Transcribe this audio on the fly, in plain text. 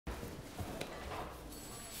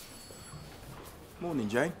Morning,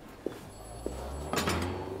 Jane.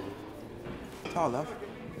 Ta, love.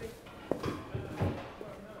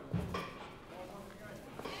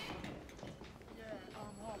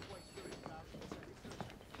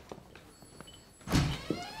 I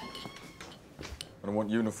don't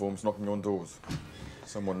want uniforms knocking on doors.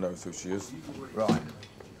 Someone knows who she is. Right.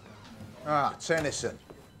 Ah, Tennison.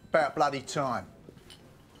 About bloody time.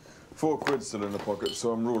 £4 still in the pocket,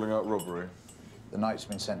 so I'm ruling out robbery. The note's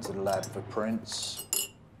been sent to the lab for prints.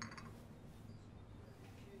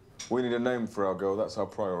 We need a name for our girl, that's our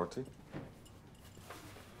priority.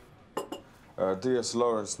 D.S.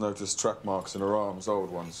 Lawrence noticed track marks in her arms,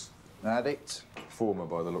 old ones. Addict? Former,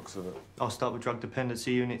 by the looks of it. I'll start with drug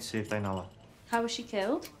dependency units, see if they know her. How was she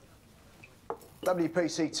killed?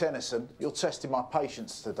 WPC Tennison, you're testing my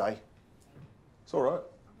patience today. It's all right.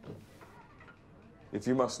 If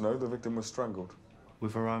you must know, the victim was strangled.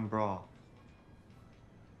 With her own bra.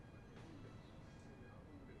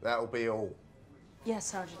 That'll be all. Yes,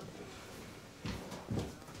 Sergeant.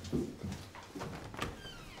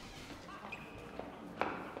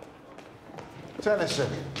 Tennison.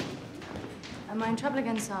 Am I in trouble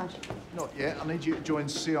again, Sarge? Not yet. I need you to join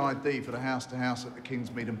CID for the house-to-house at the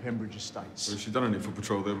Kingsmead and Pembridge estates. Has she done any foot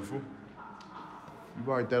patrol there before? You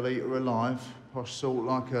worried they'll eat her alive? Posh sort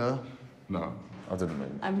like her? No, I didn't mean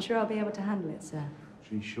it. I'm sure I'll be able to handle it, sir.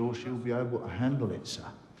 She's sure she'll be able to handle it, sir.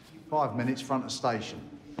 5 minutes front of station.